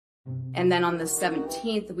And then on the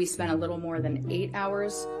 17th, we spent a little more than 8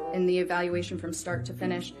 hours in the evaluation from start to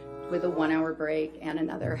finish, with a 1 hour break and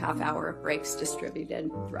another half-hour of breaks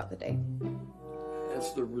distributed throughout the day.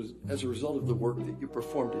 As a result of the work that you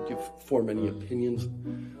performed, did you form any opinions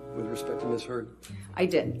with respect to Ms. Heard? I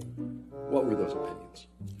did. What were those opinions?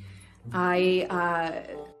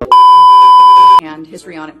 And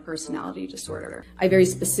histrionic personality disorder. I very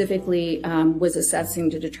specifically was assessing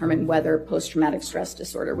to determine whether post-traumatic stress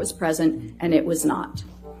disorder was present, and it was not.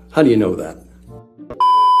 How do you know that?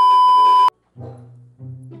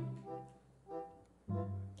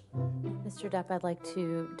 Mr. Depp, I'd like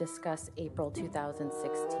to discuss April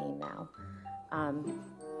 2016 now.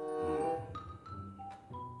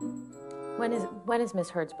 When is Ms.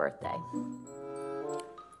 Heard's birthday?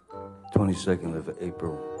 22nd of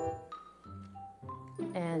April.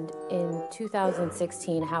 And in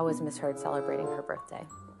 2016, how was Ms. Heard celebrating her birthday?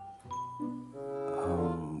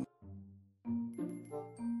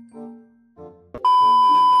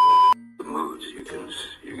 The moods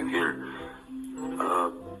you can hear.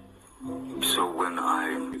 So when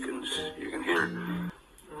you can hear.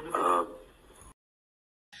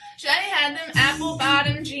 Shawty had them apple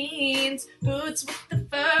bottom jeans, boots with the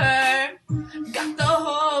fur.